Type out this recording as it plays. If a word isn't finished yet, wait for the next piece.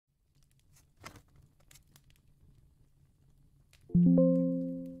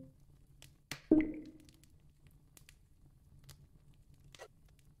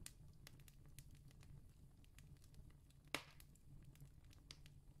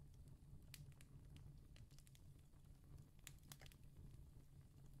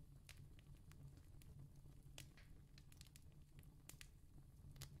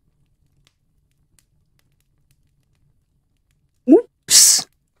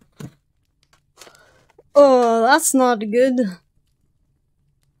Oh, that's not good.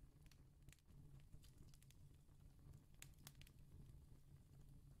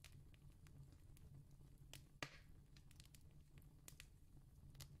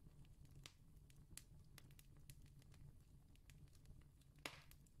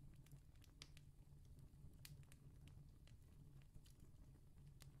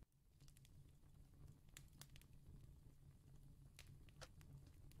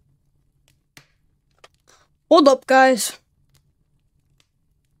 Hold up, guys.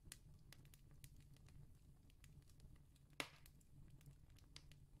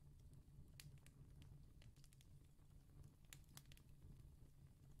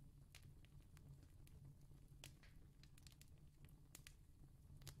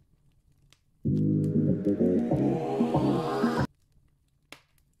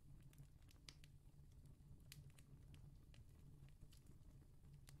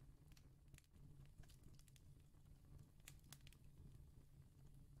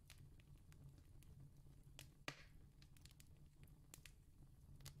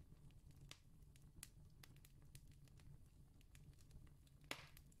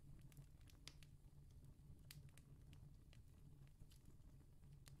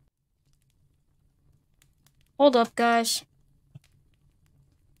 Hold up, guys.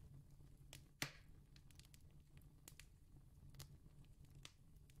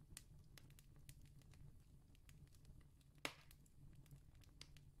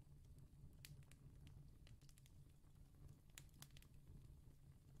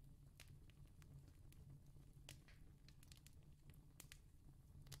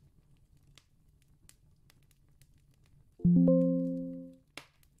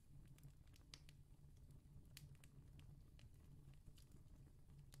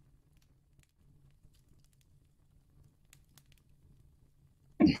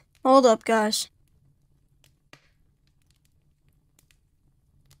 Hold up, guys.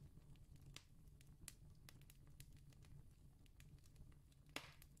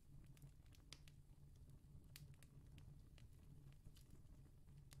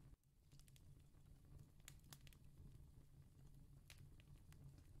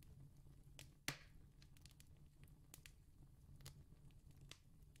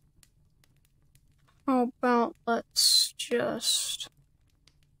 How about let's just...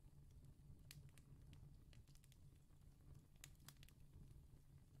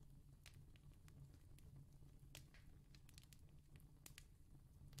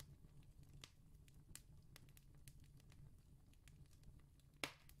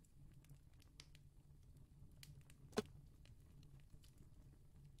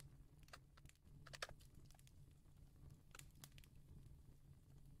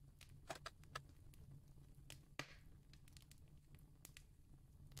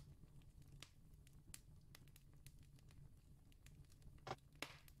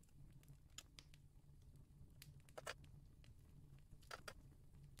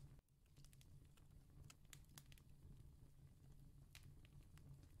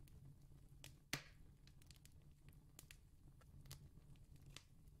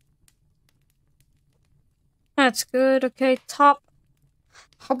 That's good. Okay, top.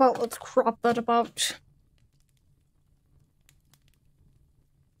 How about let's crop that about...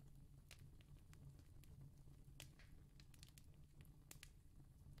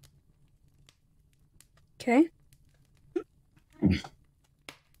 Okay.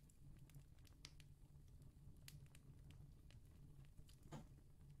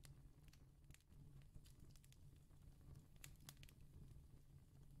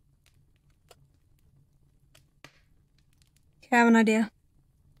 I have an idea.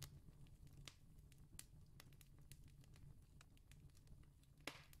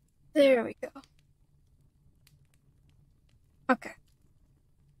 There we go. Okay.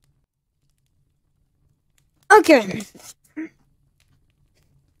 Okay.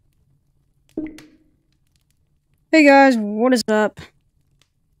 Hey guys, what is up?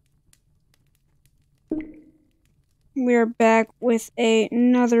 We're back with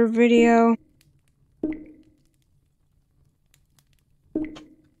another video.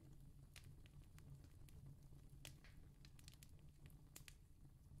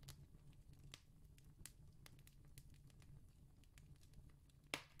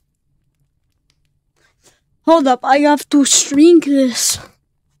 Hold up, I have to shrink this.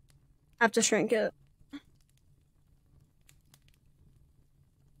 I have to shrink it.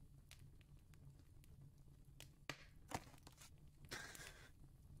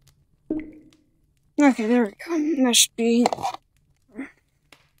 Okay, there we go. That should be...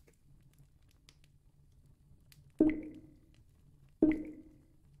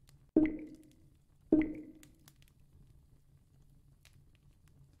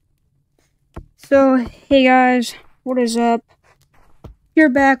 So, hey guys, what is up? You're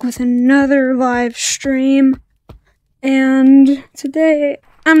back with another live stream, and today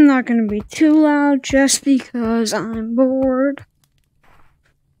I'm not going to be too loud just because I'm bored.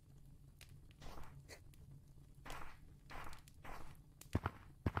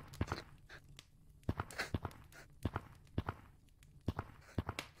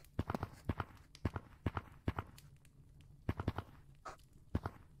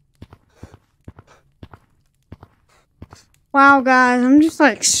 Wow, guys, I'm just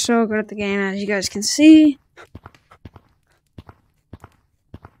like so good at the game, as you guys can see.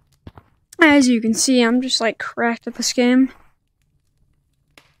 As you can see, I'm just like cracked at this game.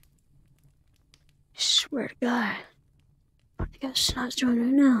 I swear to God. I guess not joining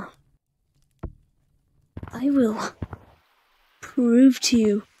right now. I will prove to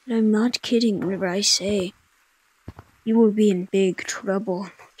you that I'm not kidding whenever I say you will be in big trouble.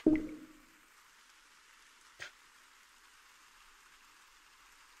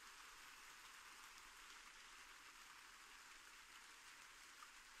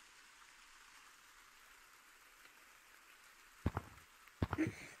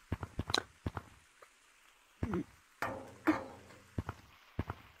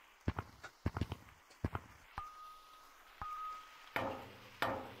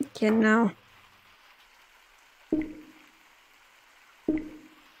 Kid, now.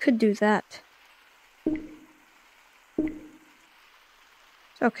 Could do that.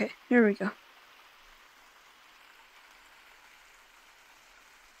 Okay, here we go.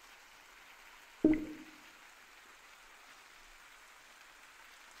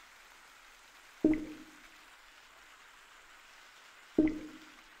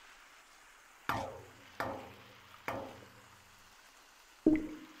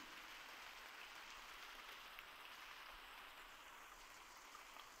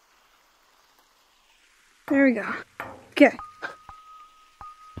 There we go. Okay.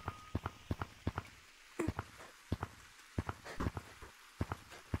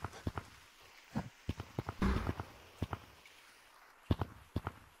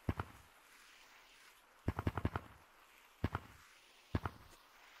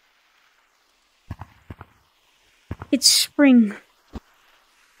 It's spring.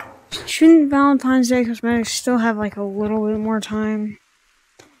 Shouldn't Valentine's Day cosmetics still have like a little bit more time?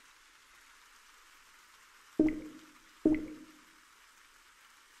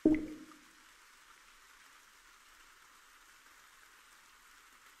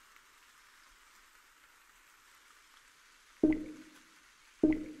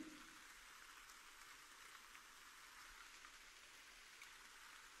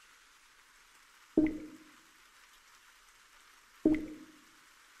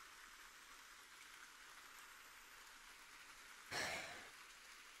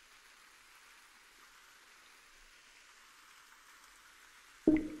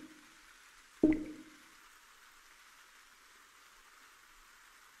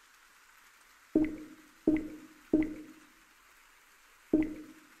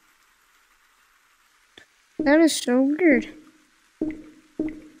 That is so weird.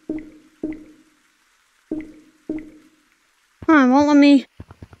 Huh, won't let me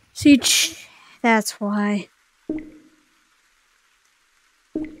see. That's why.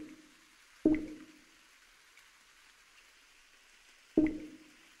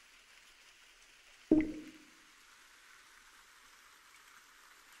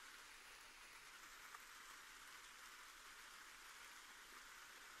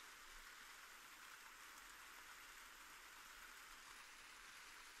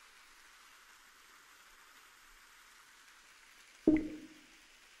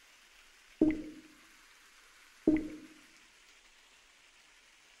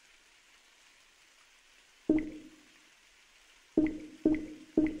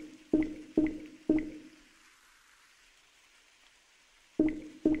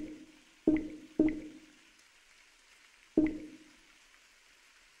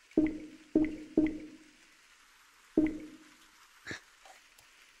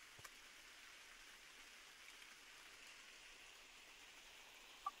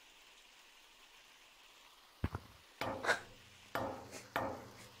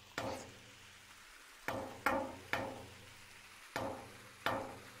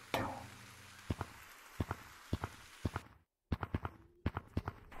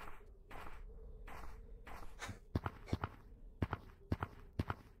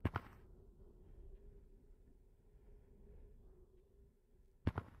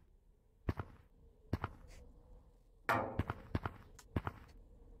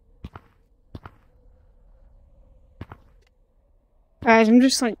 Guys, I'm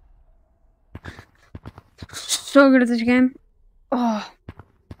just like so good at this game. Oh.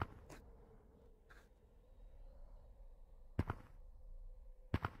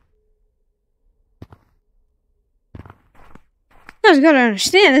 You guys gotta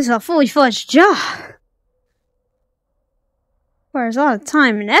understand, this is a fully fledged job. Requires a lot of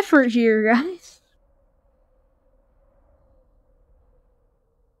time and effort here, guys.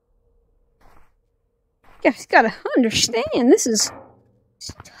 You guys gotta understand, this is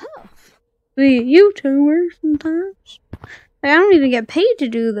tough. Be a YouTuber sometimes. Like, I don't even get paid to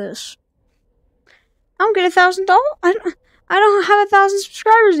do this. I don't get $1,000. I don't have 1,000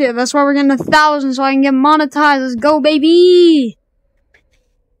 subscribers yet. That's why we're getting 1,000 so I can get monetized. Let's go, baby.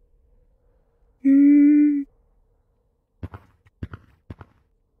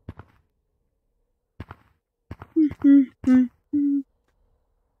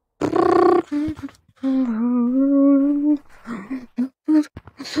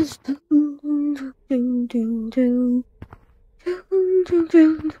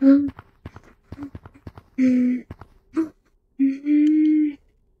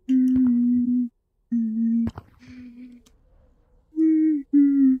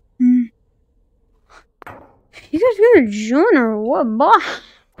 You guys gonna join or what, boy?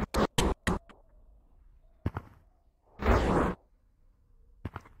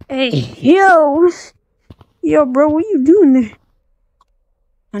 Hey, yo, bro, what you doing there?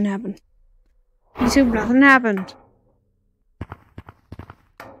 Nothing happened. YouTube, nothing happened.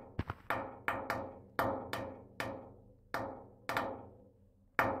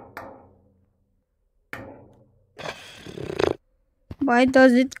 Why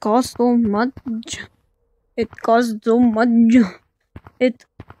does it cost so much? It costs so much. It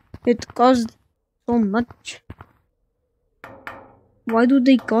costs so much. Why do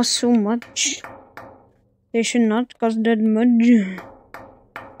they cost so much? They should not cost that much.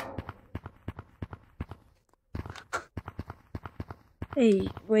 Hey,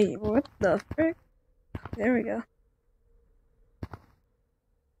 wait, what the frick? There we go.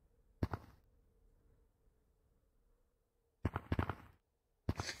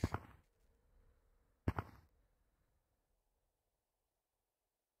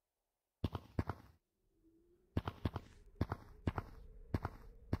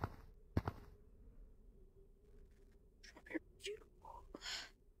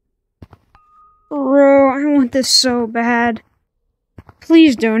 Bro, I want this so bad.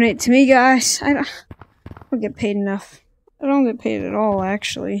 Please donate to me, guys. I don't get paid enough. I don't get paid at all,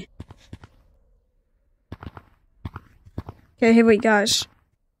 actually. Okay, hey, wait, guys.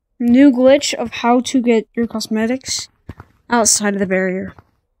 New glitch of how to get your cosmetics outside of the barrier.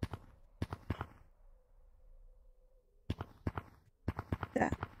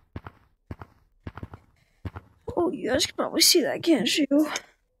 That. Oh, you guys can probably see that, can't you?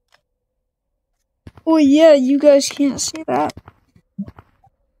 Oh, yeah, you guys can't see that.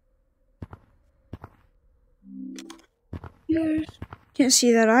 You guys can't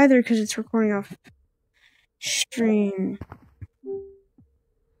see that either because it's recording off stream.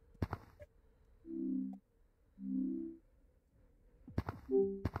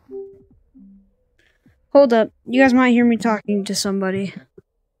 Hold up. You guys might hear me talking to somebody.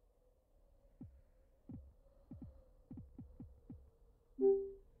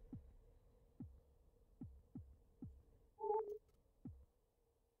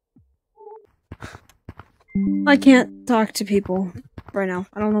 I can't talk to people right now.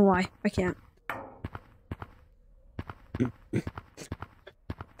 I don't know why. I can't.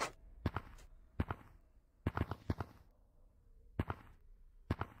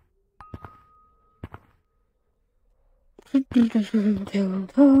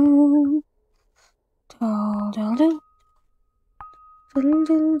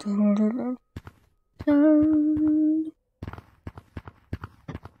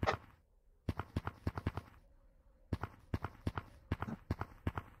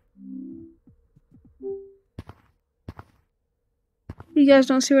 You guys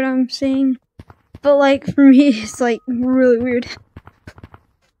don't see what I'm saying, but like for me, it's like really weird.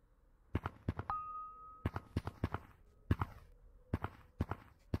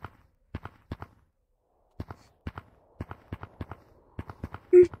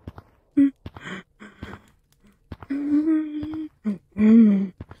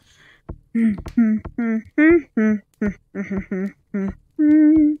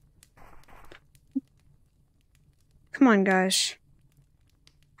 Come on, guys.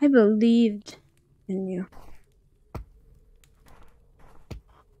 I believed in you.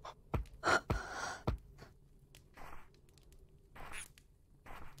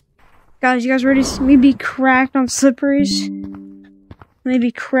 Guys, you guys ready to see me be cracked on slipperies? Let me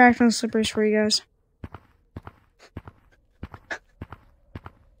be cracked on slipperies for you guys.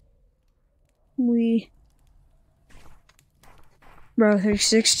 actually... Bro,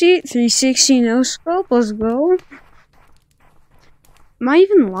 360? 360 no scope? Let's go. Am I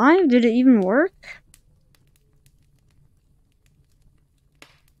even live? Did it even work?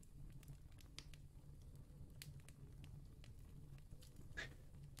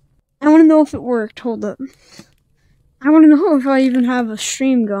 I want to know if it worked. Hold up. I want to know if I even have a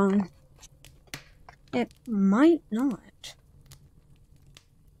stream going. It might not.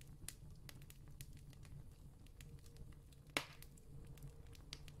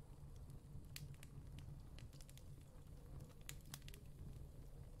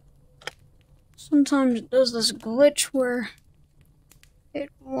 Sometimes it does this glitch where it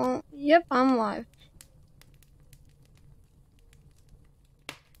won't. Yep, I'm live.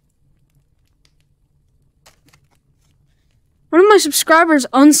 One of my subscribers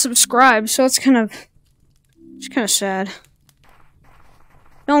unsubscribed, so it's kind of sad.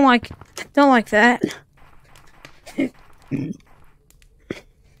 Don't like that.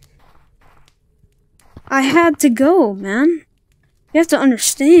 I had to go, man. You have to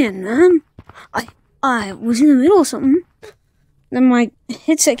understand, man. I was in the middle of something. Then my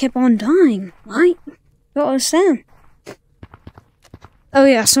headset kept on dying, right? You don't understand. Oh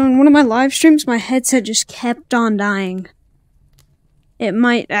yeah, so in one of my live streams, my headset just kept on dying. It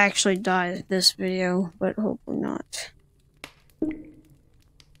might actually die this video, but hopefully not.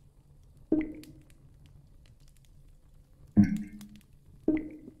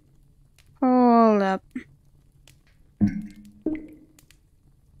 Hold up.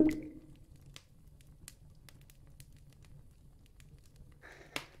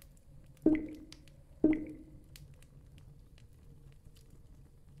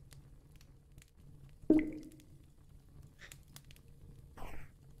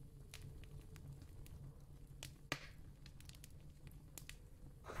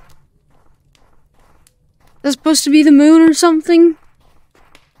 That's supposed to be the moon or something?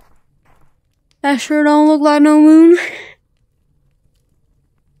 That sure don't look like no moon.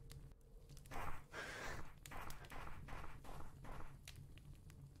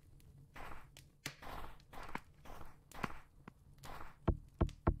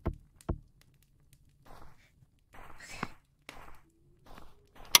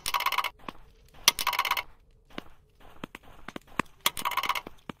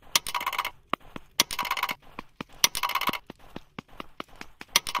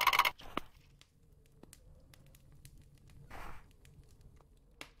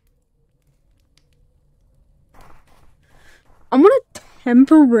 I'm gonna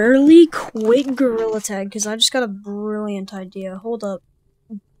temporarily quit Gorilla Tag because I just got a brilliant idea. Hold up.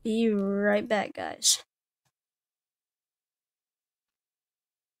 Be right back, guys.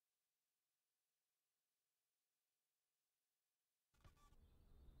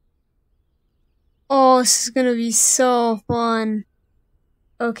 Oh, this is gonna be so fun.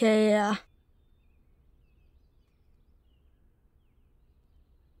 Okay, yeah.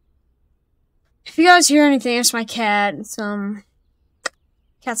 If you guys hear anything, it's my cat. It's,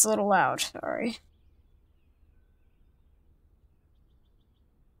 cat's a little loud, sorry.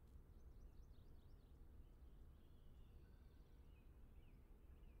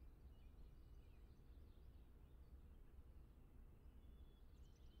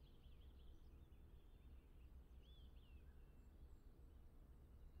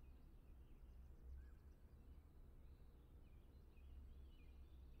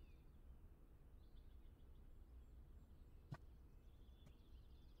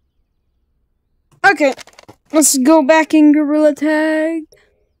 Okay, let's go back in Gorilla Tag.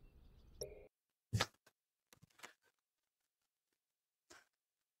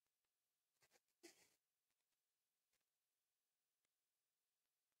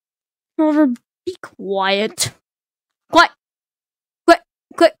 However, be quiet. Quiet.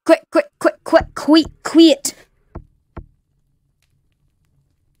 Quiet.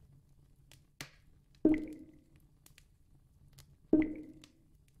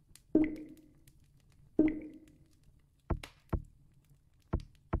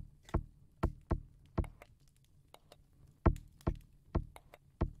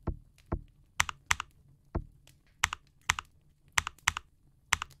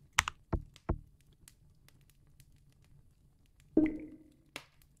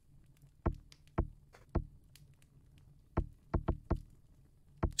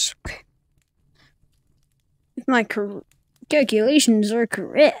 Okay. If my calculations are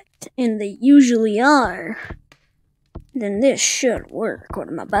correct, and they usually are, then this should work, what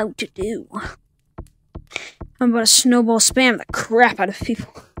I'm about to do. I'm about to snowball spam the crap out of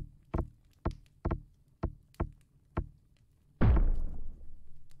people.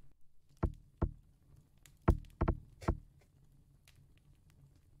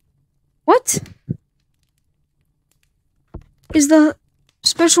 What? Is the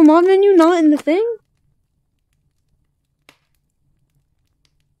special mod menu not in the thing?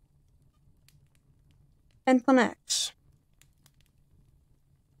 And X.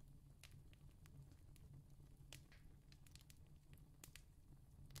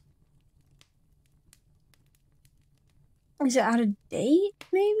 Is it out of date,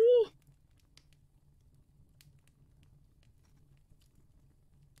 maybe?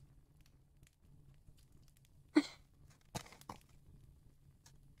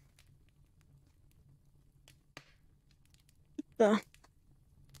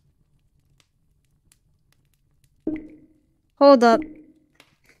 Hold up.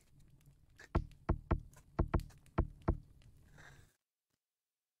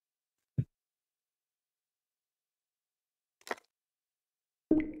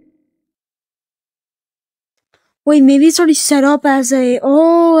 Wait, maybe it's already set up as a...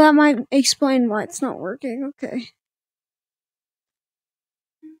 Oh, that might explain why it's not working. Okay.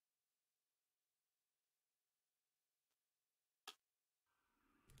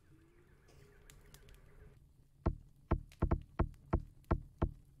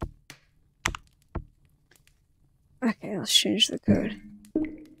 Okay, let's change the code.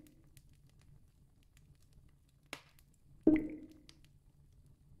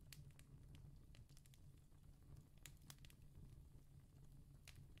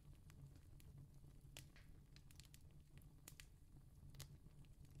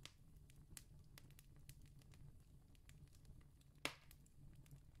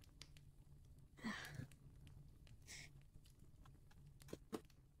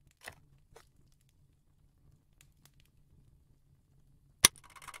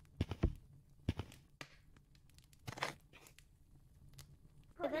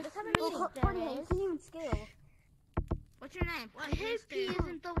 What's your name? I hope he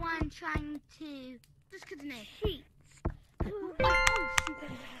isn't the one trying to... Just because name. Sheets.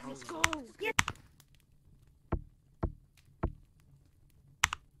 Let's go. Yeah.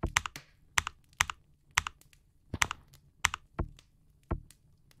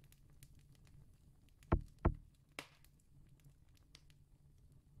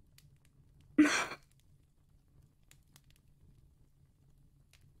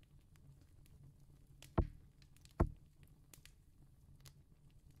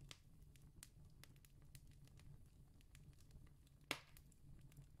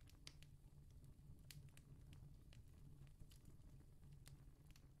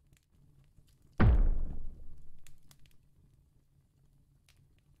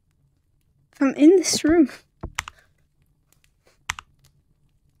 I'm in this room.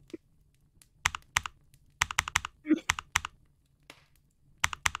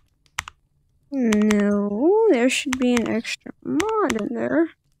 No, there should be an extra mod in there.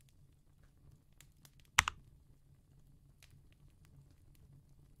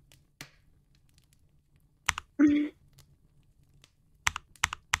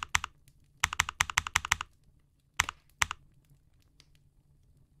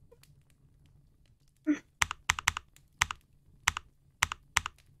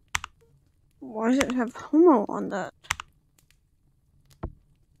 Why does it have homo on that?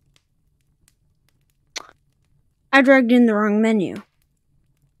 I dragged in the wrong menu.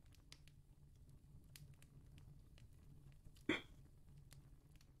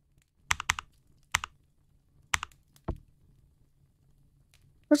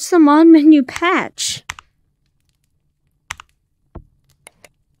 What's the mod menu patch?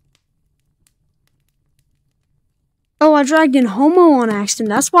 Oh, I dragged in homo on accident.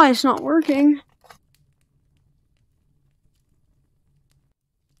 That's why it's not working.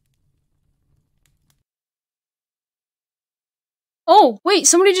 Oh, wait,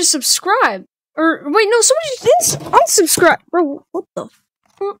 somebody just subscribed. Or, wait, no, somebody just unsubscribed. Bro, what the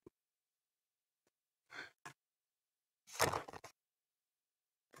fuck?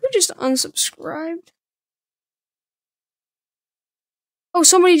 Who just unsubscribed? Oh,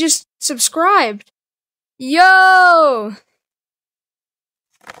 somebody just subscribed. Yo!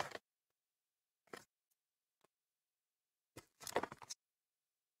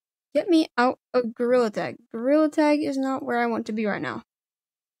 Get me out of Gorilla Tag. Gorilla Tag is not where I want to be right now.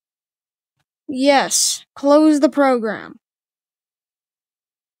 Yes, close the program.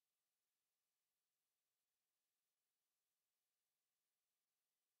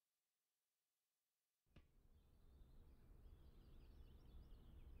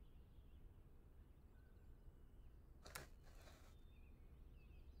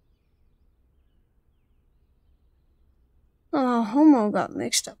 Oh, homo got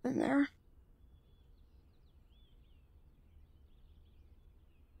mixed up in there.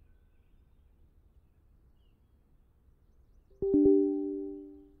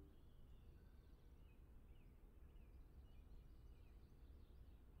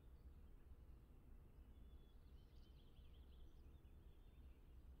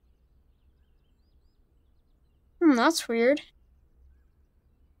 That's weird.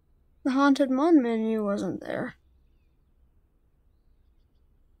 The haunted mod menu wasn't there.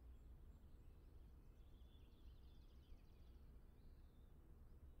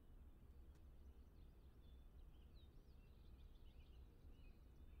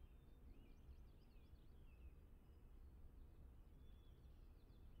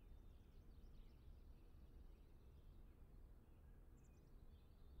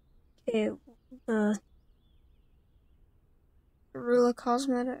 Okay, the Rula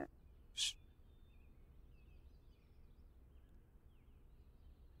Cosmetics.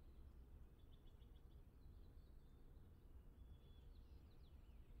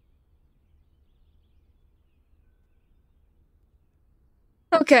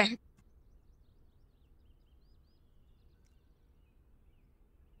 Okay.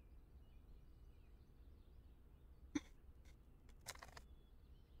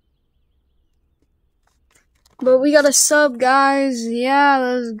 But we got a sub, guys. Yeah,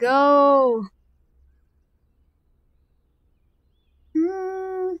 let's go.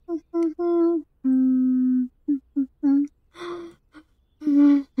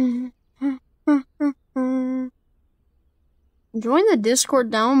 Join the Discord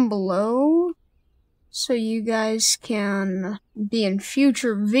down below so you guys can be in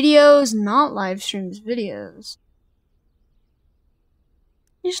future videos, not live streams videos.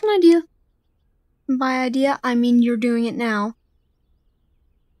 Just an idea. And by idea, I mean you're doing it now.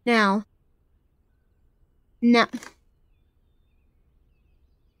 Now.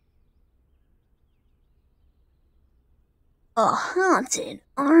 A haunted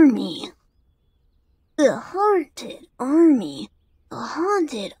army. The haunted army. The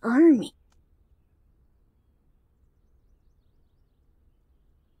haunted army.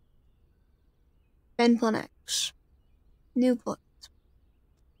 Benplex. New plot.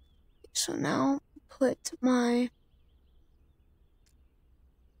 So now put my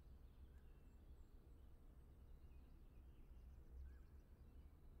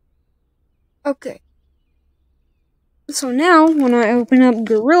okay. So now when I open up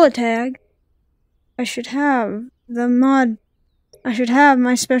Gorilla Tag, I should have the mod. I should have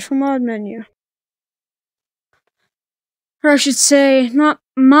my special mod menu. Or I should say, not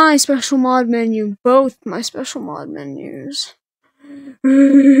my special mod menu, both my special mod menus.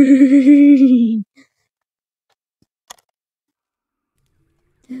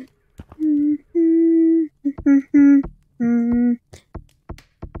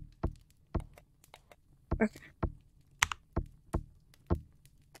 Okay.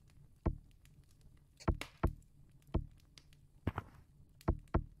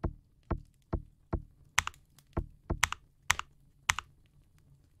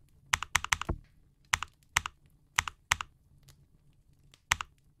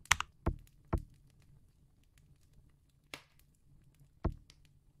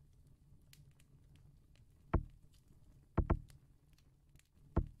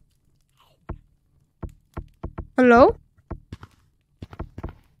 Hello?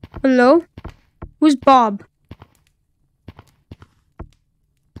 Hello? Who's Bob?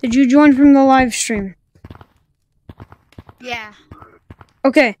 Did you join from the live stream? Yeah.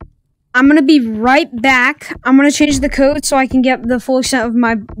 Okay. I'm gonna be right back. I'm gonna change the code so I can get the full extent of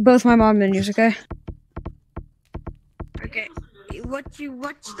both my mod menus, okay? Okay. What's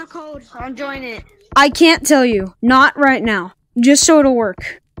the code? I'll join it. I can't tell you. Not right now. Just so it'll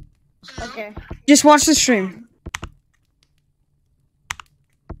work. Okay. Just watch the stream.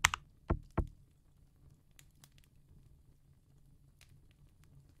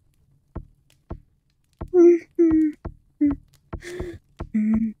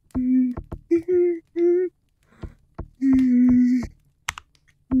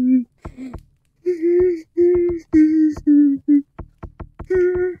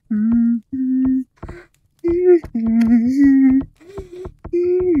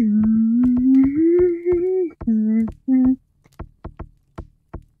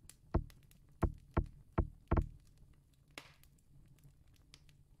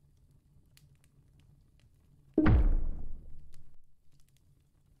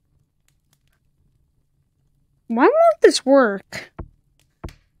 Why won't this work?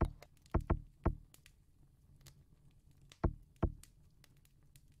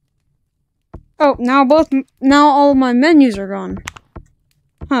 Oh, now all my menus are gone.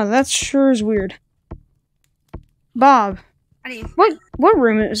 Huh, that sure is weird. Bob, what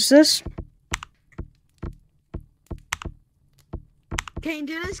room is this? Can you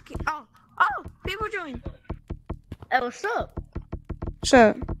do this? Oh, people join. Hey, what's up?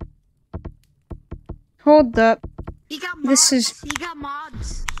 So, hold up. He got mods. He got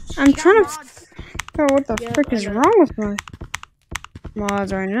mods. I'm trying to. Oh, what the frick is wrong with my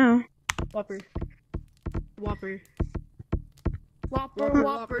mods right now? Whopper. Whopper. Whopper,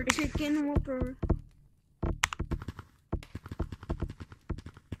 Whopper, chicken Whopper.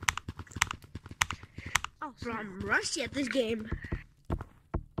 Oh, so I'm rusty at this game.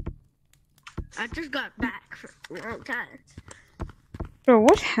 I just got back for a long time. Bro,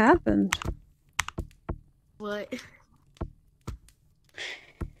 what happened? What?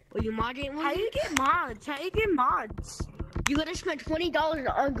 Well, you modding? How you get mods? How you get mods? You gotta spend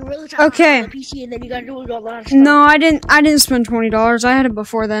 $20 on Gorilla Tag on the PC, and then you gotta do a lot of stuff. No, I didn't spend $20. I had it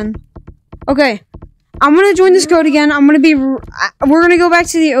before then. Okay, I'm gonna join this code again. I'm gonna be. We're gonna go back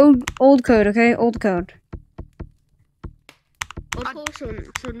to the old code. Okay, old code.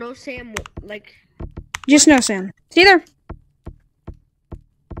 So no Sam, like. Just no Sam. See you there.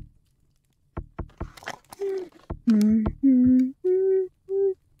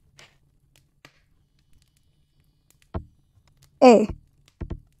 A.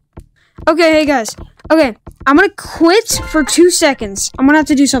 Okay, hey guys. Okay, I'm gonna quit for 2 seconds. I'm gonna have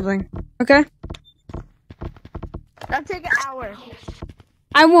to do something. Okay? That'll take an hour.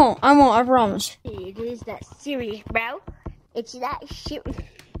 I won't, I promise. It is that serious, bro. It's that shit.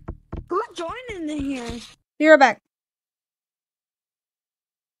 Who's joining in here? Be right back.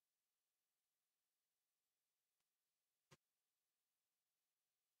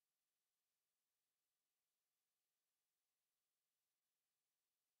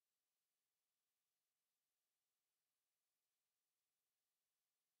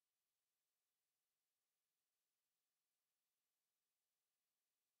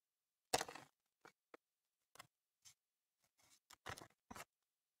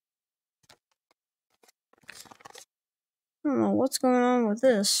 I don't know what's going on with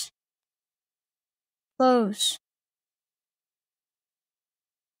this. Close.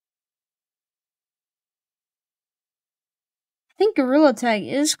 I think Gorilla Tag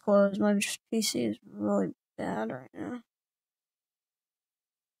is closed. My PC is really bad right now.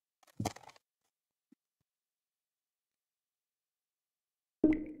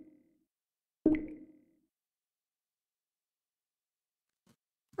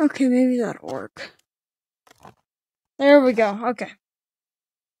 Okay, maybe that'll work. There we go. Okay.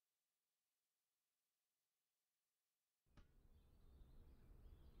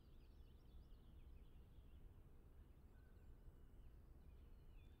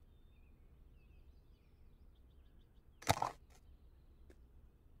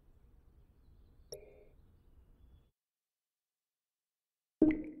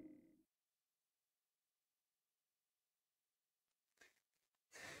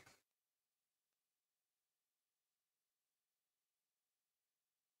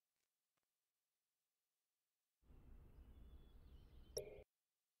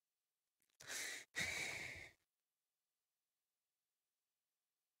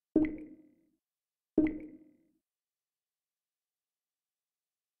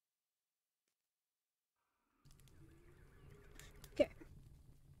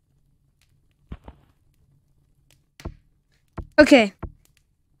 Okay.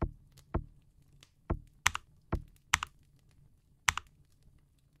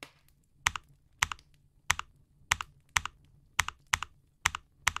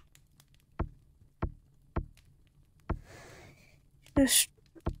 Just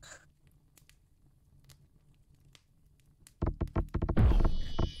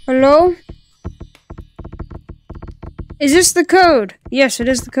Hello? Is this the code? Yes, it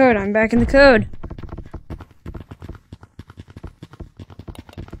is the code. I'm back in the code.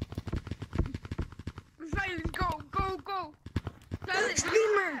 Silence, go. Silence,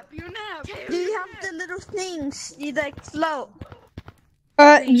 Dreamer. Your nap. Do you have the little things you like float?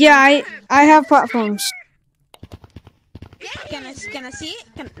 Yeah, I have platforms. Can I see it?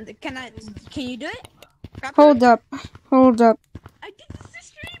 Can you do it? Hold up. I think this is a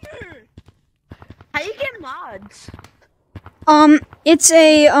streamer. How you get mods?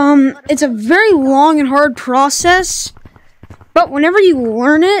 It's a very long and hard process, but whenever you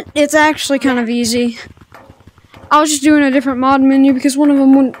learn it, it's actually kind of easy. I was just doing a different mod menu because one of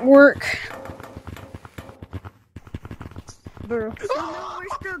them wouldn't work. Bro. Oh, no, we're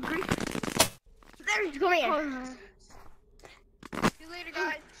still green. There's come here. See you later,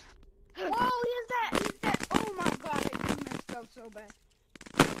 guys. Whoa, he's that. Oh my god, I just messed up so bad.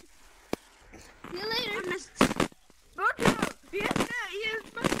 See you later. Go down. Yes, he is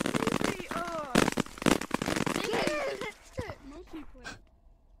mostly, multiplayer.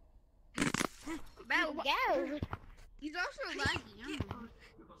 Go. He's also lagging.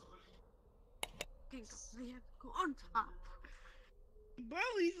 Okay, we have to go on top. Bro,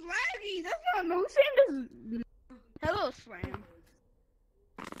 he's laggy. That's not no Sam doesn't. Hello, Slam.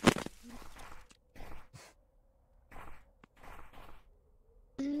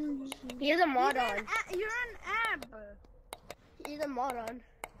 He has a mod on. You're an ab. He's a mod on.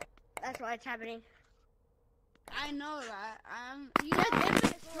 That's why it's happening. I know that. He has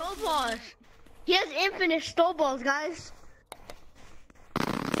infinite snowballs. He has infinite snowballs, guys.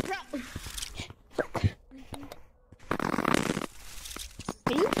 Bro.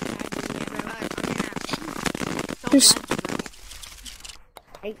 Can you? Just-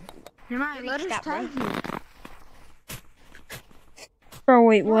 Hey, Let us tag you. Bro,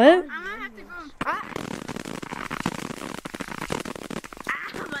 wait, what? I'm gonna have to go.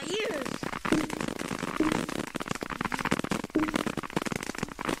 my ears.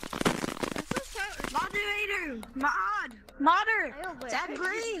 Moderator. Modder. Tag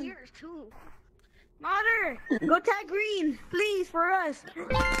Green. Ears too. Modder. Go tag Green, please, for us. Go.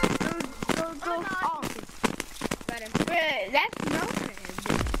 Oh. Got him. That's no.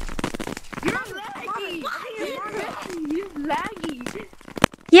 You're laggy. You're laggy.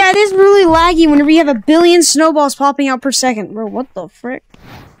 Yeah, it is really laggy whenever you have a billion snowballs popping out per second. Bro, what the frick?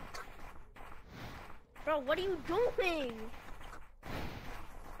 Bro, what are you doing?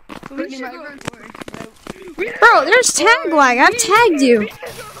 Bro, there's tag lag. I've tagged you.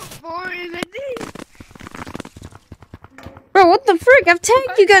 Bro, what the frick? I've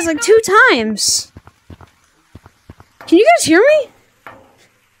tagged you guys like 2 times. Can you guys hear me?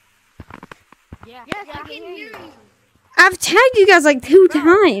 Yeah. Yes, I can hear you. I've tagged you guys like 2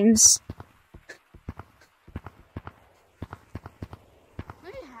 times.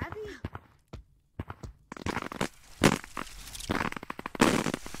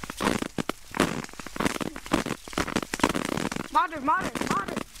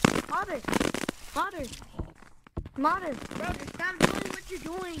 Modder. Bro, just stop doing what you're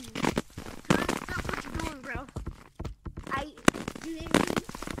doing. Stop what you're doing, bro. Stop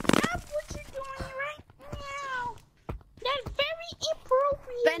what you're doing right now. That's very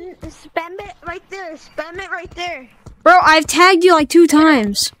inappropriate. Spam it right there. Spam it right there. Bro, I've tagged you like 2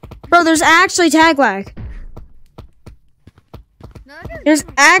 times. Bro, there's actually tag lag. There's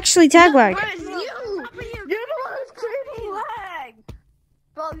actually tag lag. Bro, it's you. You're the one who's creating lag.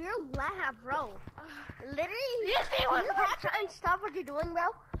 Bro, you're laugh, bro. Literally, you try and stop what you're doing, bro.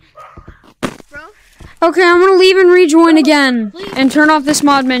 Bro. Okay, I'm gonna leave and rejoin again. And turn off this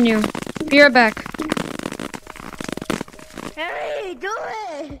mod menu. Be right back. Hey, do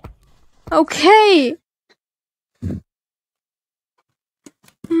it. Okay.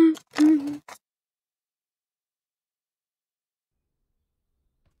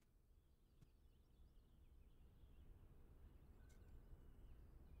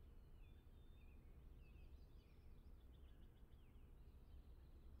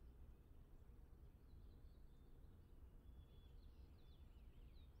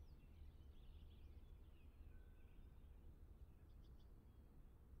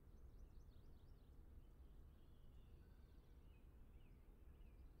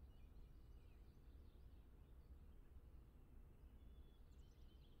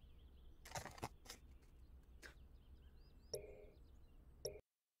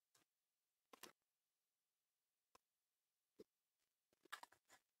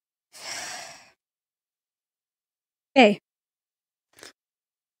 Hey.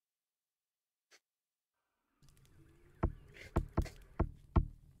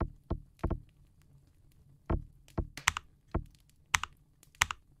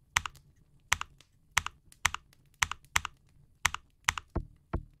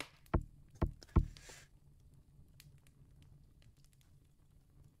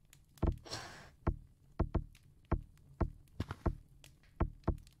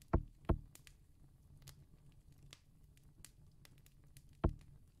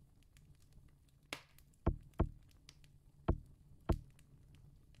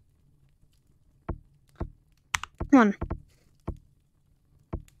 Come on.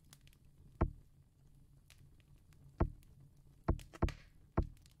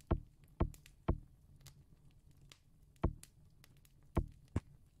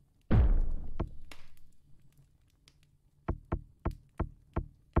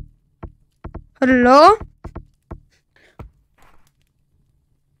 Hello?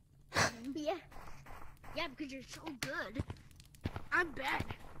 Yeah. Yeah, because you're so good. I'm bad.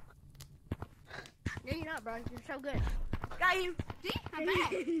 No, you're not, bro. You're so good. Got you. See? I'm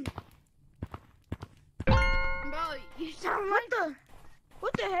back. Bro, you sound like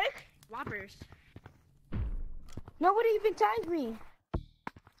What the heck? Whoppers. Nobody even tagged me.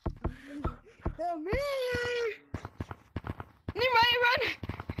 Oh, man. Anybody run?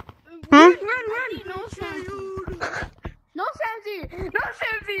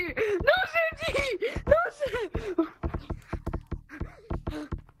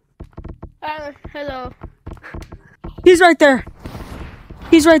 He's right there.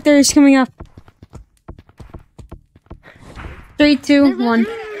 He's right there. He's coming up. 3, 2, 1.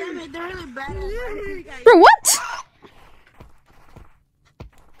 They're really bad. Bro, what?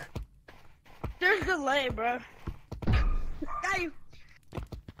 There's delay, bro. Hey.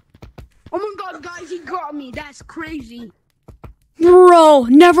 Oh my god, guys, he got me. That's crazy. Bro,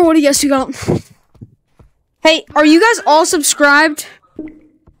 never would have guessed you got. Hey, are you guys all subscribed? Yep.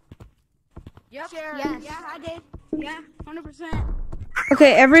 Yes. Yeah, I did. Yeah, 100%.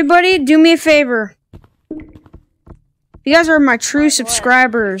 Okay, everybody, do me a favor. You guys are my true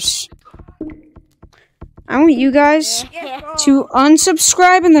subscribers. I want you guys to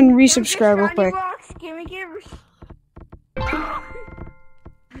unsubscribe and then resubscribe real quick.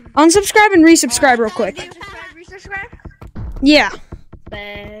 Unsubscribe and resubscribe real quick. Resubscribe? Yeah.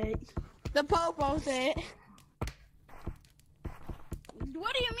 The Popo said.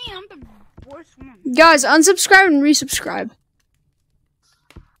 What do you mean? I'm the worst one. Guys, unsubscribe and resubscribe.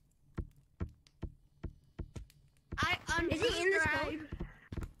 Is he in this code?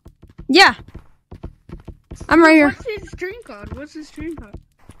 Yeah. I'm right here. What's his stream code? What's his stream code?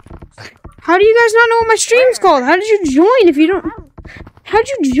 How do you guys not know what my stream's called? How did you join if you don't... How'd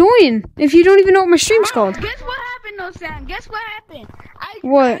you join if you don't even know what my stream's called? Guess what happened though, Sam? Guess what happened? I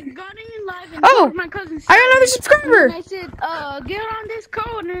What? got in live and Oh, told my cousin Sam, I got another subscriber. and I said, get on this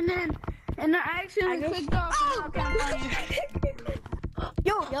code, and I accidentally clicked off. And I can't find it.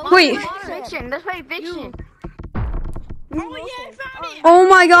 Yo, Wait. Fiction. Let's play fiction. Oh yeah, I found it. Oh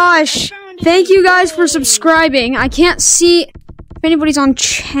my gosh. Thank you guys for subscribing. I can't see if anybody's on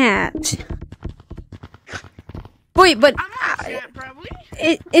chat. Wait, but I'm on chat, probably.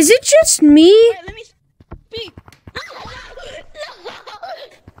 is it just me? Wait, let me speak.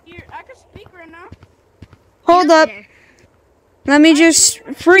 Here, I can speak right now. Hold up. Let me just...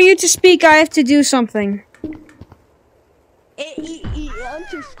 For you to speak, I have to do something. He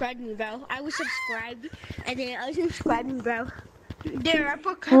unsubscribed me, bro. I was subscribed, and then unsubscribed me, bro. There, I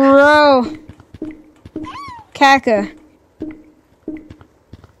put Bro. Kaka.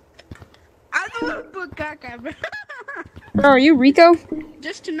 I don't want to put caca, bro. Bro, are you Rico?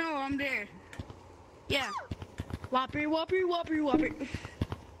 Just to know I'm there. Yeah. Whopper, whopper, whopper, whopper.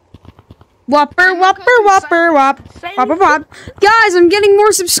 Whopper, whopper, whopper, whop. Whopper, whop. Guys, I'm getting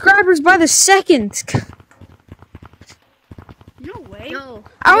more subscribers by the second. No way. No.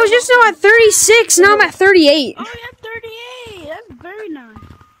 I was just now at 36, now I'm at 38. Oh, yeah, 38. That's very nice.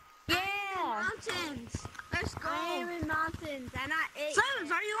 Yeah. Mountains. Let's go. I'm in mountains, and I ate.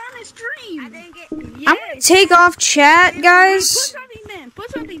 Silence, are you on the stream? I didn't get. I'm gonna take off chat, Put guys. something then.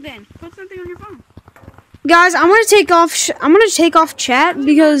 Put something then. Put something on your phone. Guys, I'm gonna take off chat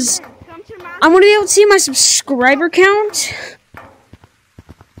because Come to my. I want to be able to see my subscriber count.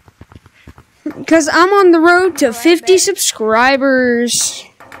 Because I'm on the road to 50 subscribers.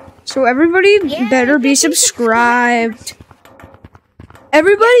 So everybody better be subscribed.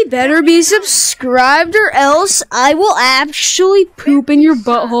 Everybody better be subscribed or else I will actually poop in your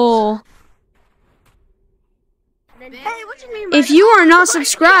butthole. Hey, what you mean by If you are not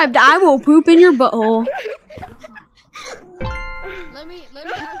subscribed, I will poop in your butthole. Let me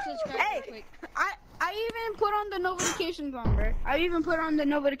unsubscribe real quick. I even put on the notifications on, bro. I even put on the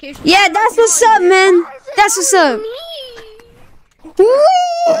notifications. Yeah, that's what's up, man. That's what's up. Whee!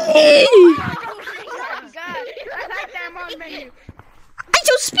 Oh my god. I like that mod menu. I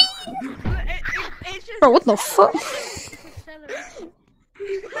just speed. It's just Bro, what the fuck?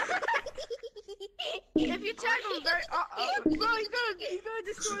 if you tag him, bro, he's gonna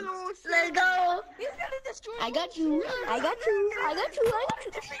destroy the whole server. Let's go. He's gonna destroy the I got you. I got you. I got you. I got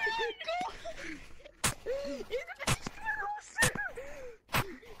you. He's gonna destroy the whole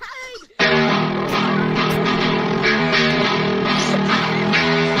server.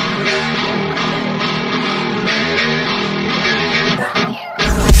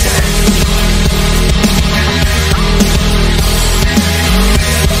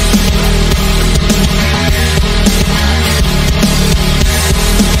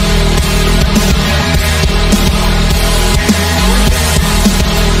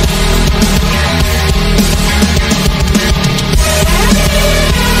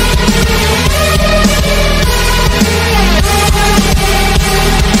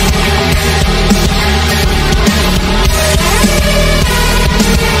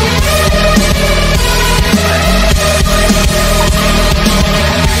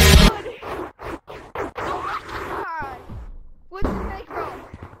 What's the next round?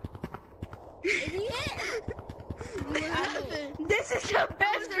 This is the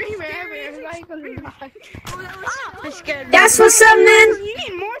best streamer ever. I'm scared. That's what's up, man. You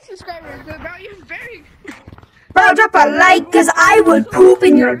need more subscribers, bro. You're very. Bro, Well, drop a like, cause I would poop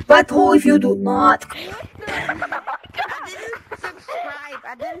in your butthole if you do not. I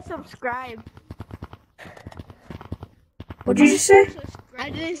didn't subscribe. What did you just say? I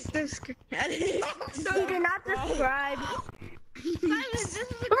didn't subscribe. You did not subscribe.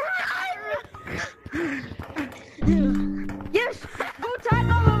 Yes, go tag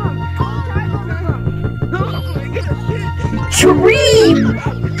all of them. Go tag all of them. Dream!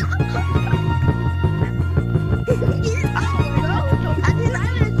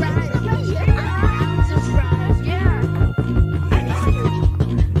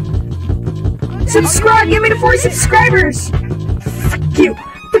 Subscribe, get me to 40 subscribers! Fuck you,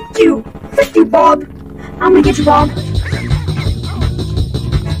 fuck you, fuck you, Bob. I'm gonna get you, Bob.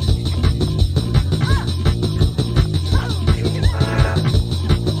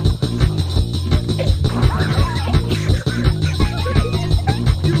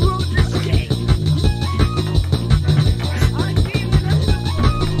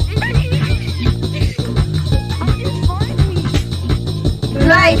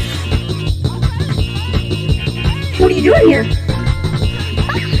 Life. What are you doing here?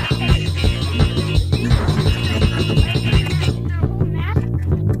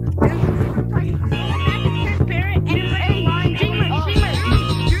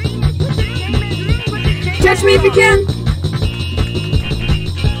 Catch me if you can.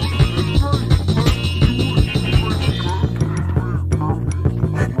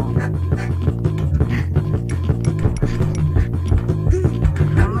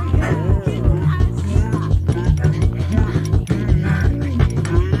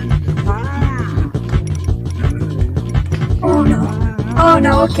 Oh no. Oh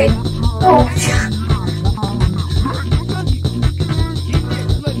no, okay. Oh.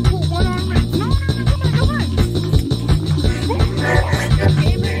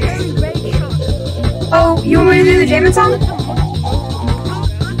 Oh, you want me to do the Jamin song?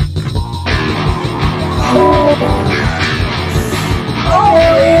 Oh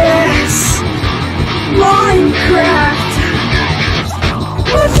yes! Minecraft!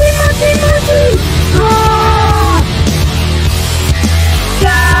 Monkey! Ah!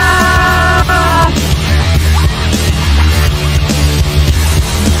 Ah!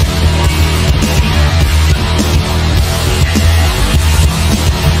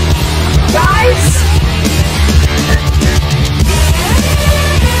 Guys!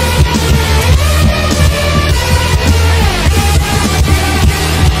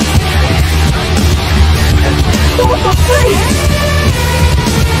 What the freak?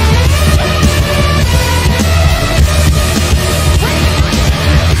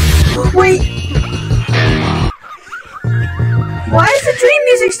 Wait. Why is the dream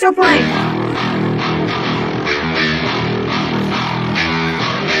music still playing?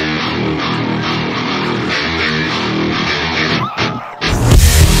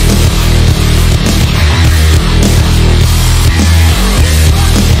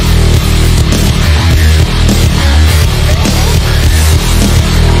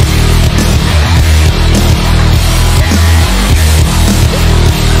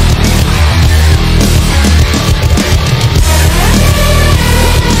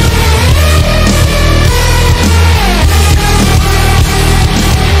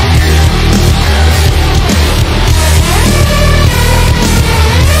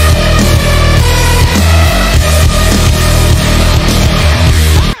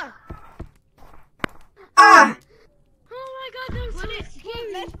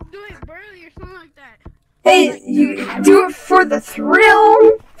 Hey, you do it for the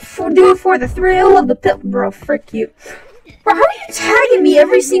thrill. Do it for the thrill of the pit, bro. Frick you. Bro, how are you tagging me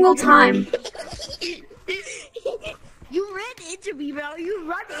every single time? You ran into me, bro. You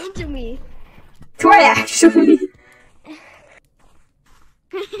run into me. Do I actually?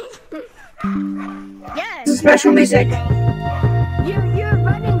 Yes. This is special music. You're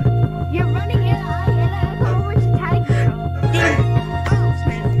running and I go over to tag you.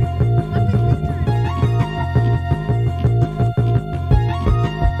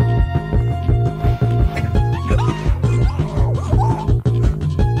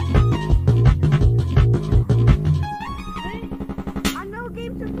 I know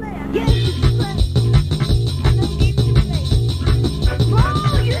games to play. Bro,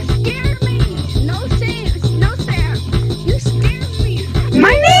 you scared me. No Sam. You scared me.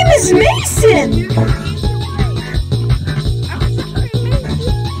 My name is Mason.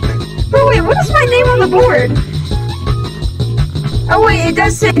 Oh wait, what is my name on the board? Oh wait, it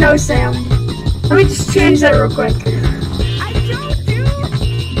does say no Sam. Let me just change that real quick. I told you.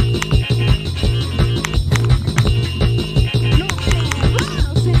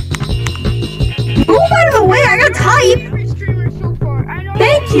 Move out of the way, I got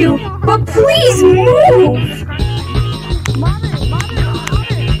thank you, but please move!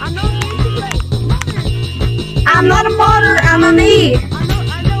 I'm not a modder, I'm a me!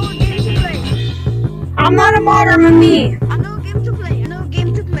 I'm not a modder, I'm a me! I know a game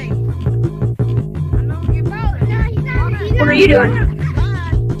to play. What are you doing?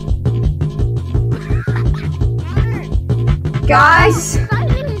 Guys!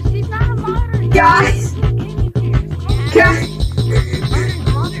 Guys! Guys!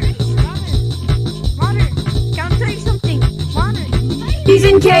 He's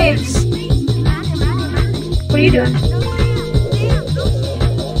in caves! What are you doing?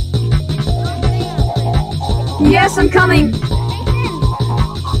 Yes, I'm coming!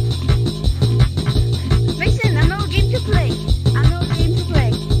 Mason, I know a game to play.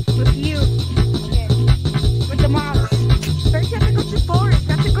 With you. Okay. With the mobs. First you have to go to forest.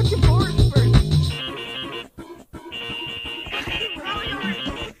 First.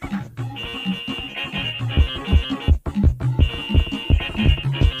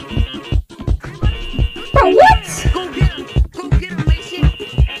 Bro, what? Go get him, Mason.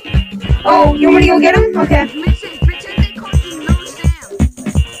 Oh, you want me to go get him? Okay. Mason, pretend they call you No Sam.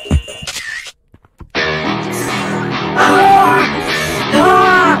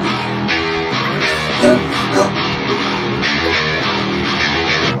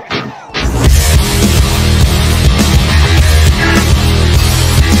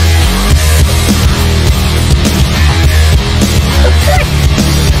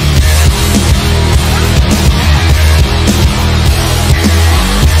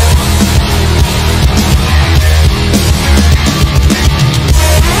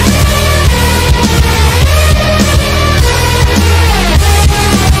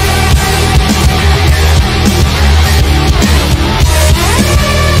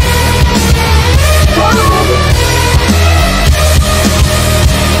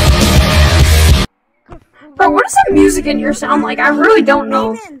 Bro, what does that music in here sound like? I really don't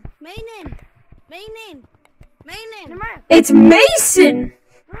know. Mason. It's Mason!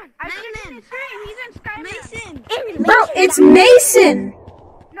 He's in Skyrim. Mason. Bro, it's Mason!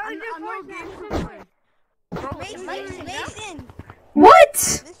 No, he's in Mason.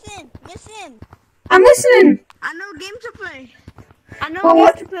 What? Listen. I'm listening. I know game to play. I know Well,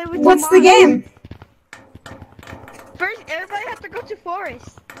 game to play with what's the mom. game? First, everybody has to go to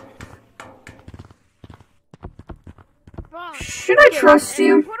forest. Bro, Should I trust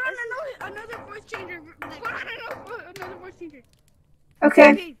you? put on another voice changer. Another voice changer.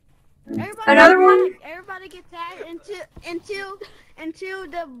 Okay. Everybody Another get one? tagged. Everybody get tagged until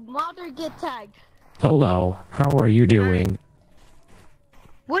the modder get tagged. Hello, how are you doing?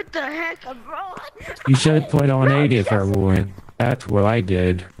 What the heck, bro? You should put on 80 if everyone. That's what I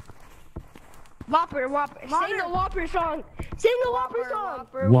did. Whopper. Sing the Whopper song. Sing the Whopper song.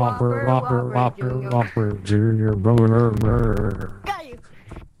 Whopper, Junior, brother. Got you.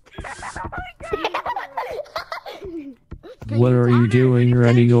 What are you doing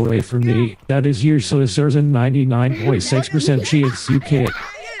running away from me? That is useless. There's a 99.6% chance you can't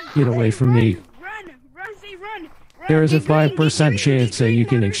get away from me. Run. There is a 5% chance that you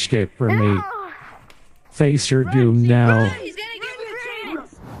can escape from me. Face your doom now. He's gonna give you a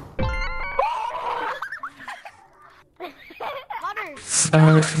chance. Give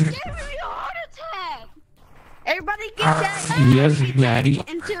me a heart attack. Everybody get tagged. Yes, Maddie.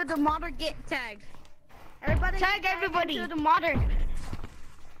 Until the modder get tagged. Everybody tag everybody. Until the modder.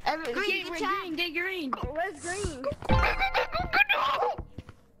 Green, get green. Where's green?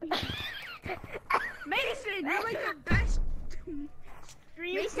 Mason, you're like the best.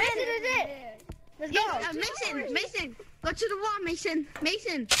 Mason is it. Let's go. Mason, go to the wall, Mason.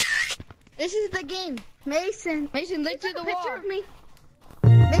 This is the game. Mason, look to the wall. Of me.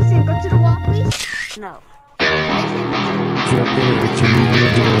 Mason, go to the wall, please. No.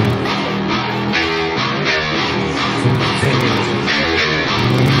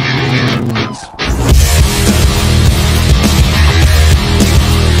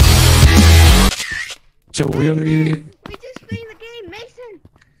 So we're We just playing the game, Mason.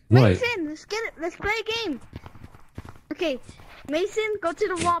 What? Mason, let's get it. Let's play a game. Okay, Mason, go to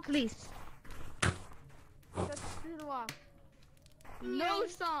the wall, please. Go to the wall. No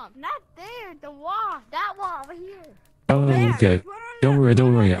song. Not there. The wall. That wall over here. Oh, okay. Don't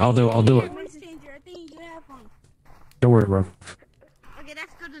worry. I'll do it. Don't worry, bro. Okay,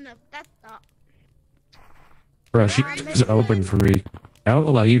 that's good enough. That's Bro, she's open for me. I won't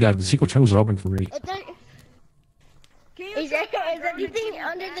allow you to have the secret tunnels open for me. Is anything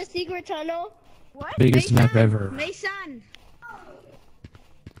under the secret tunnel? What? Biggest map ever. Mason.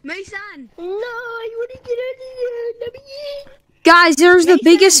 No, I want to get out of here. Guys, there's the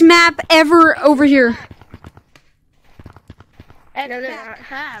biggest map ever over here.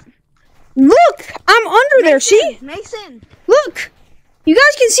 Look! I'm under there, see? Mason. Look! You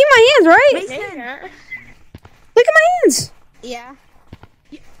guys can see my hands, right? Mason. Look at my hands. Yeah.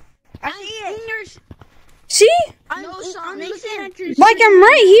 I see yours. See? I'm looking at your Like I'm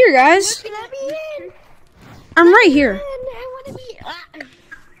right here, guys. I'm right here. I want to be.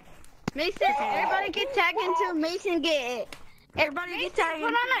 Mason, everybody get tagged until Mason get it. Everybody get tagged. Put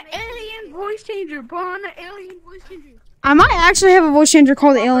on an alien voice changer. Put on an alien voice changer. I might actually have a voice changer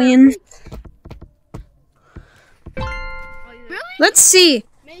called Alien. Really? Let's see.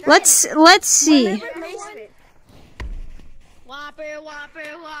 Let's see. Whopper, whopper,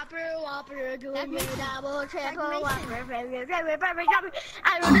 whopper, whopper, do me double, triple, whopper,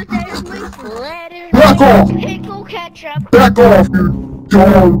 I want to say letter, Back off! pickle ketchup. Back off, you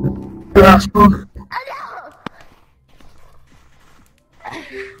dog bastard!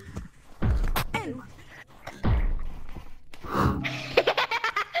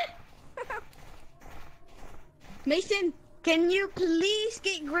 Mason, can you please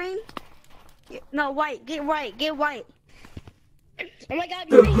get green? No, white. Get white. Get white. Oh my god,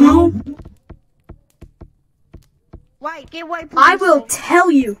 Who? White. Get white, please. I will tell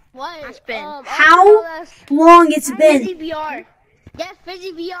you what? how long it's been. Fizzy VR. Yes,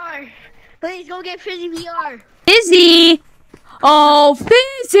 Fizzy VR. Please go get Fizzy VR. Fizzy. Oh,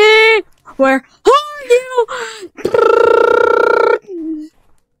 Fizzy. Where are you?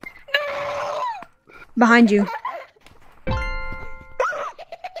 Behind you.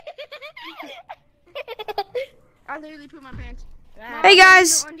 I literally put my pants. Hey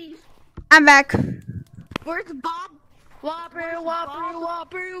guys, I'm back. Where's Bob? Whopper, whopper,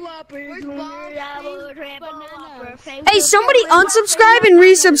 whopper, whopper. Where's Bob? Double, triple, whopper. Hey, somebody unsubscribe and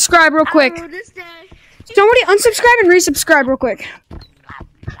resubscribe real quick. Somebody unsubscribe and resubscribe real quick.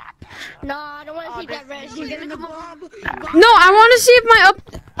 No, I don't want to see that red. You're gonna go Bob. No, I want to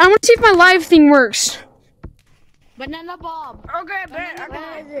see if my live thing works. Banana Bob. Okay, bet.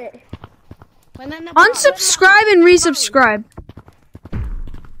 Where is it? Banana Bob. Unsubscribe and resubscribe.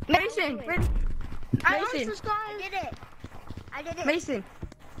 Mason. I Mason. unsubscribed. I did it. I did it. Mason.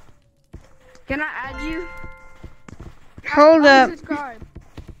 Can I add you? Hold up. Unsubscribe.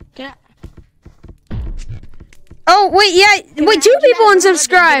 Can Oh, wait, yeah. Wait, two people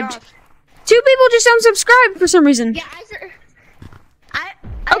unsubscribed. Two people just unsubscribed for some reason. Yeah,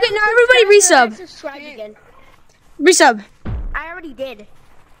 Okay, now everybody resub. Subscribe again. Resub. I already did.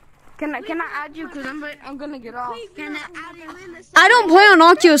 I add you? Cause I'm gonna get off. Can I add you? I don't play on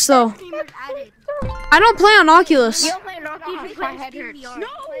Oculus though. Streamers added. I don't play on Oculus. You don't play Rocky, you play head Steam hurts. VR. No, You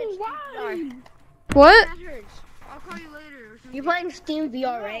play Steam VR. What? That hurts. I'll call you later or something. You playing Steam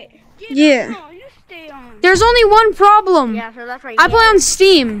VR, right? Yeah. No, you stay on. There's only one problem. Yeah, so that's right. I play on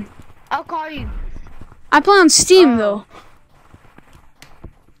Steam. I'll call you. I play on Steam though.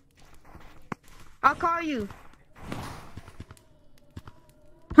 I'll call you.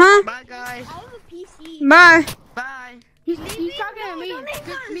 Huh? Bye, guys. I have a PC. Bye. Bye. He's talking to me.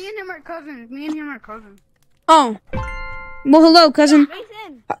 Me and him are cousins. Oh. Well, hello, cousin.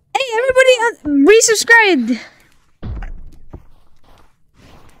 Mason. Hey, everybody, resubscribed.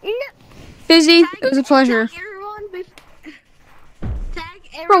 Fizzy, it was a pleasure. Tag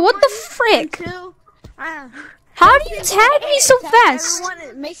everyone. Bro, what the frick? Until, How do you tag me so fast?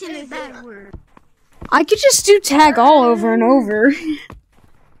 everyone, Mason is that word. I could just do tag all over and over.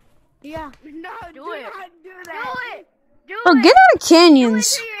 Yeah. No, do it. Not do that. Do it. Do Bro, get out of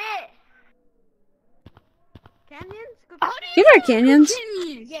canyons. Canyons? Get out of canyons.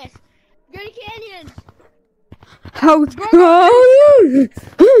 Canyons. Yes. Go to canyons. How?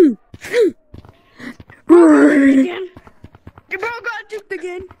 Again. Your bro got duped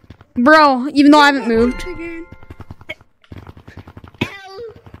again. Bro, even though I haven't moved. Again.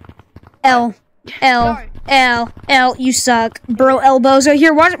 L, you suck. Bro, elbows out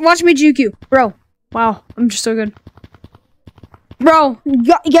here. Watch me juke you. Bro, wow, I'm just so good. Bro,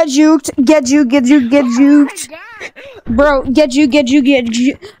 get juked. Get juked. Bro, get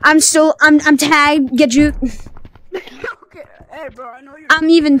juked. I'm tagged. Get juked. Okay. Hey, bro, I know you're. I'm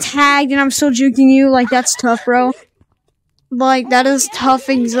even tagged and I'm still juking you. Like, that's tough, bro. Like, that is tough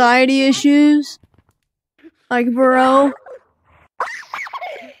anxiety issues. Like, bro.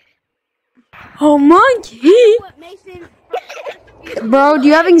 Oh my god. Mason. Bro, do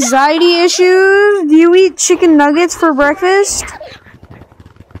you have anxiety issues? Do you eat chicken nuggets for breakfast?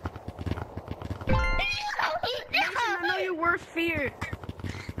 I know your worst fear.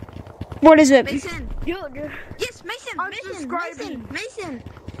 What is it? Mason. Yes, Mason.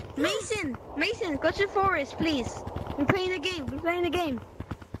 Mason. Go to the forest, please. We're playing the game. We're playing the game.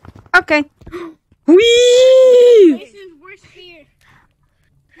 Okay. Whee! Mason's worst fear.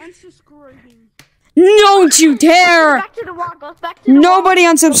 Unsubscribing. Don't you dare! Back to the wall. Go back to the Nobody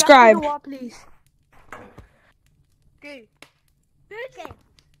wall. Go back to the unsubscribe. wall, please. Okay. Okay.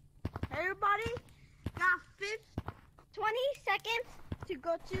 Everybody got 20 seconds to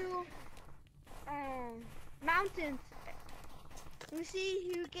go to mountains. We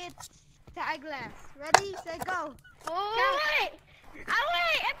see who gets tag last. Ready, set, go. Oh, wait.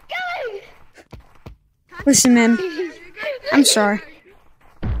 I'm going. Listen, man. I'm sorry.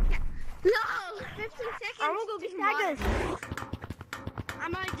 No! 15 seconds. I'm gonna go get some water. I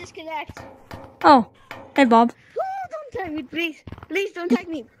might disconnect. Oh, hey, Bob. Don't tag me, please. Please don't tag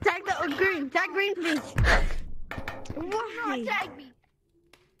me. Tag the green. Tag green, please. No, tag me.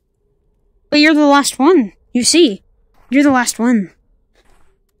 But you're the last one. You see, you're the last one.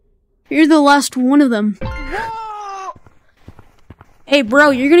 You're the last one of them. Whoa! Hey, bro,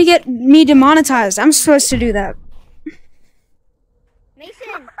 you're gonna get me demonetized. I'm supposed to do that.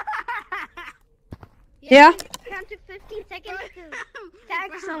 Mason. Yeah? Count to 15 seconds to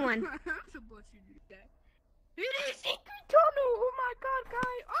tag someone. I'm supposed to do that. It is secret tunnel. Oh my god,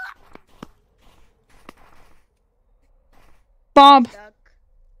 guys. Bob.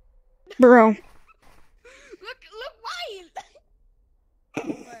 Bro. Look, Ryan.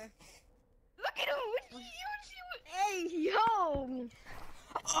 Look at him. Hey, yo.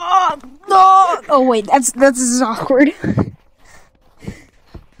 Oh, no. Oh wait, that's awkward.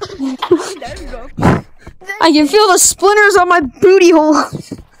 I can feel the splinters on my booty hole.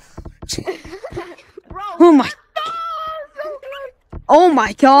 Oh my. Oh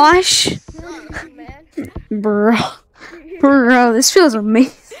my gosh. Bro. Bro, this feels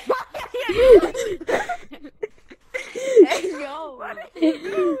amazing.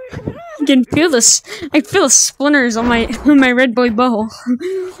 I can feel this. I feel the splinters on my red boy bow.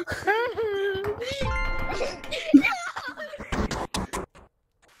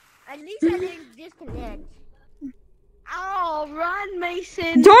 At least I didn't disconnect. Oh, run,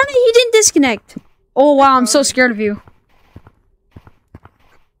 Mason. Darn it, he didn't disconnect. Oh wow, I'm so scared of you.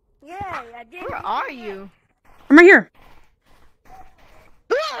 Yeah, I did. Where are you? I'm right here.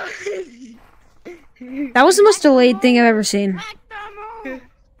 That was the most delayed thing I've ever seen.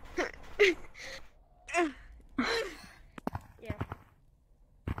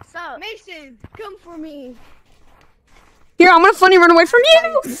 So, Mason, come for me. Here, I'm gonna funny run away from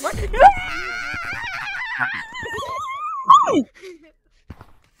you.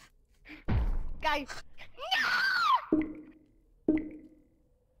 Guys.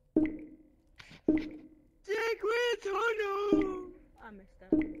 Secret tunnel. I messed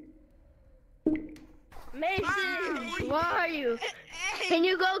up. Mason, where are you? Can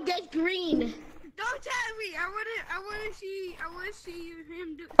you go get green? Don't tag me. I wanna see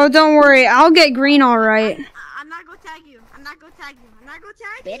him do. Oh, don't worry, I'll get green all right. I'm not gonna tag you. I'm not gonna tag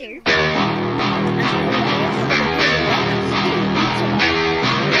you.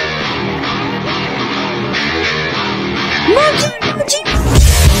 Monkey,